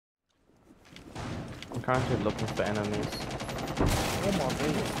currently looking for enemies. Oh my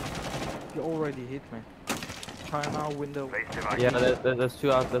days. You already hit me. China window. Yeah, there's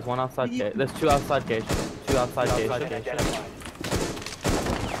two out. There's one outside gate. There's two outside gates. Two outside gates.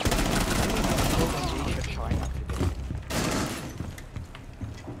 China.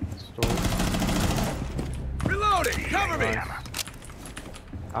 Store. Reloading! Cover me! Nice.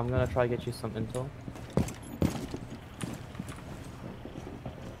 I'm gonna try to get you some intel.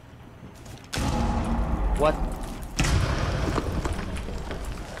 What?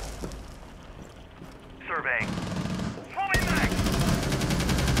 Surveying. Falling back!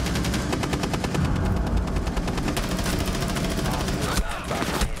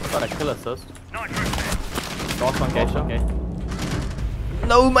 Got a kill assist. Not interested. Last one gate. Okay.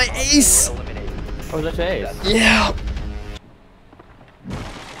 No, my ace! Oh, is that your ace? Yeah!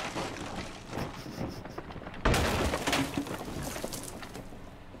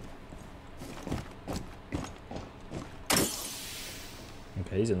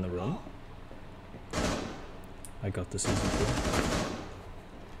 Okay, he's in the room. I got this easy too.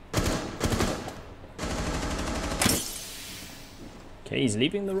 Okay, he's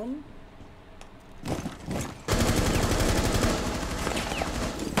leaving the room.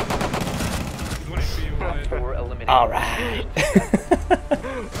 Alright!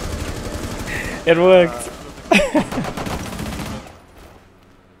 It worked!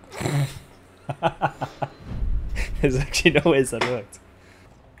 There's actually no ways that worked.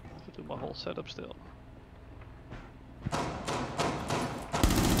 Do my whole setup still.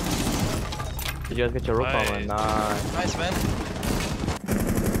 Did you guys get your rope armor? Nice. Nice, man.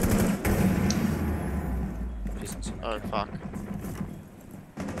 Please don't see me. Oh, fuck.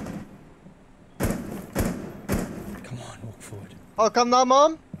 Come on, walk forward. Oh, come now,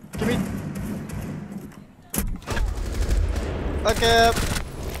 mom. Give me. Okay.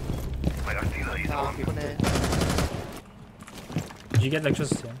 Did you get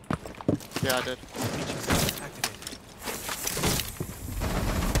electricity? Yeah, I did.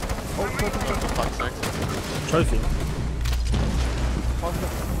 Oh, for fuck's sake. Trophy.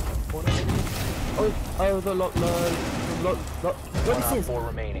 Oh, the lot. Where are the stairs?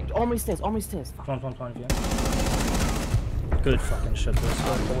 remaining. Almost stairs. Fuck. Fine, yeah. Good fucking shit, this.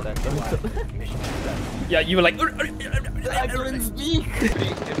 Yeah, you were like. I couldn't speak.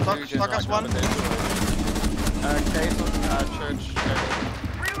 Fuck us one. Castle, church.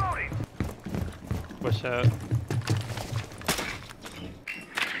 Reloading! Watch out.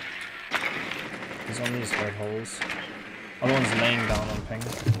 He's on these red holes. Other one's laying down on ping.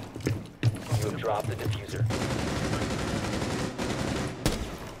 You drop the diffuser.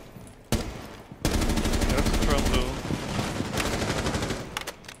 That's from blue.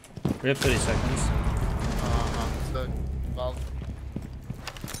 We have 30 seconds. So, well.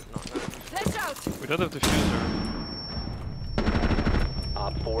 We don't have diffuser.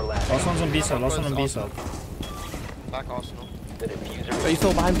 Last one's on B side, last one on B side. Back Arsenal. The diffuser. Are you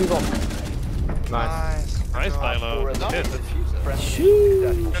still behind people? Nice. Nice, Milo. Hit.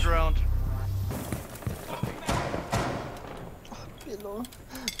 Good round. Pillow.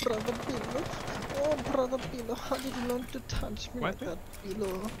 Brother Pillow. Oh, brother Pillow. How did you learn to touch me like that,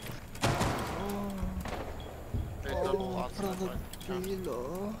 Pillow? Oh, brother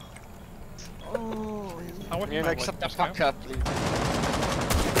Pillow. Oh, You like shut the fuck up, please.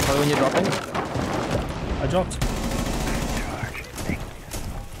 Oh, when you're dropping? I dropped.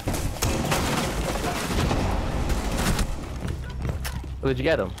 Oh, did you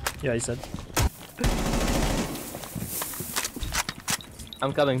get him? Yeah, he said.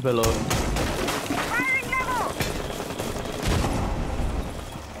 I'm coming below.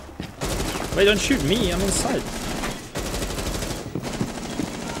 Wait, don't shoot me, I'm inside.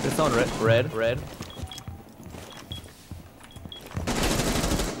 It's on red.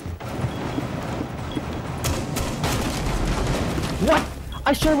 What?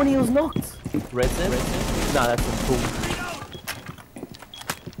 I shot when he was knocked. Red set? Nah, that's a fool.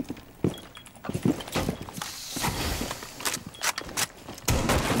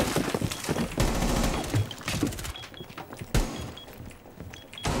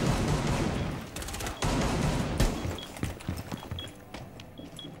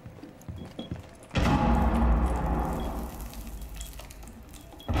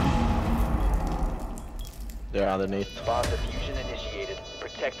 They're underneath. Bomb diffusion initiated.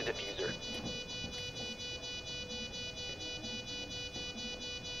 Protect the diffuser.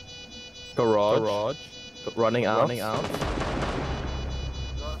 Garage. Running out.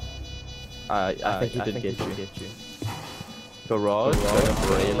 I think he did get you. Garage.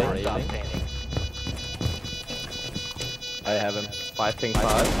 Railing. I have him. 5 ping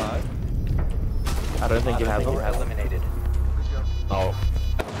 5. I don't think he has Op one. 4 eliminated. Oh.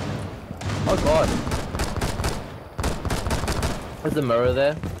 Oh god. There's a mirror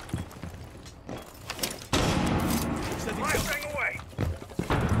there.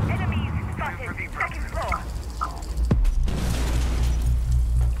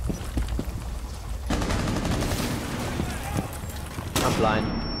 I'm blind.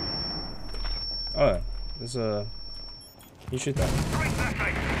 Oh, there's a. You shoot that.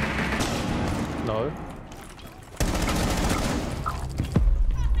 No.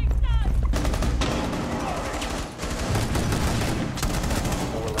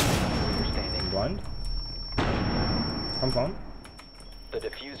 I'm blind. Come on. The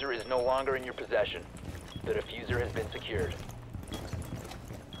diffuser is no longer in your possession. The diffuser has been secured.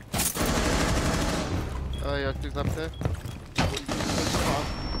 Jag klickade upp det.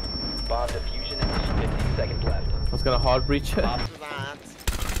 Bomb diffusion is 15 seconds left. I was gonna hard breach it.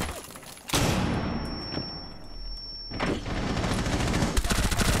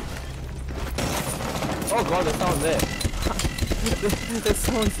 Oh god, there's someone there. There's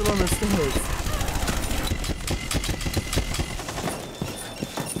someone still on the stairs.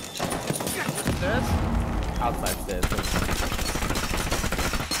 Stairs? Outside stairs.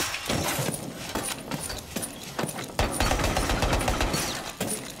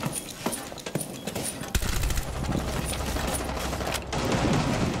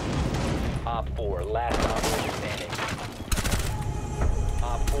 Op 4, last operator standing.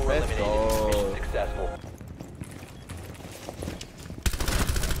 Op 4 Let's eliminated. go. Mission successful.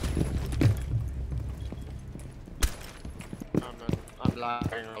 I'm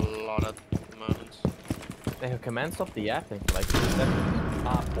lagging a lot at the moment. They have command stop the yapping for like 2 seconds.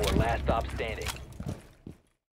 Op 4, last stop standing.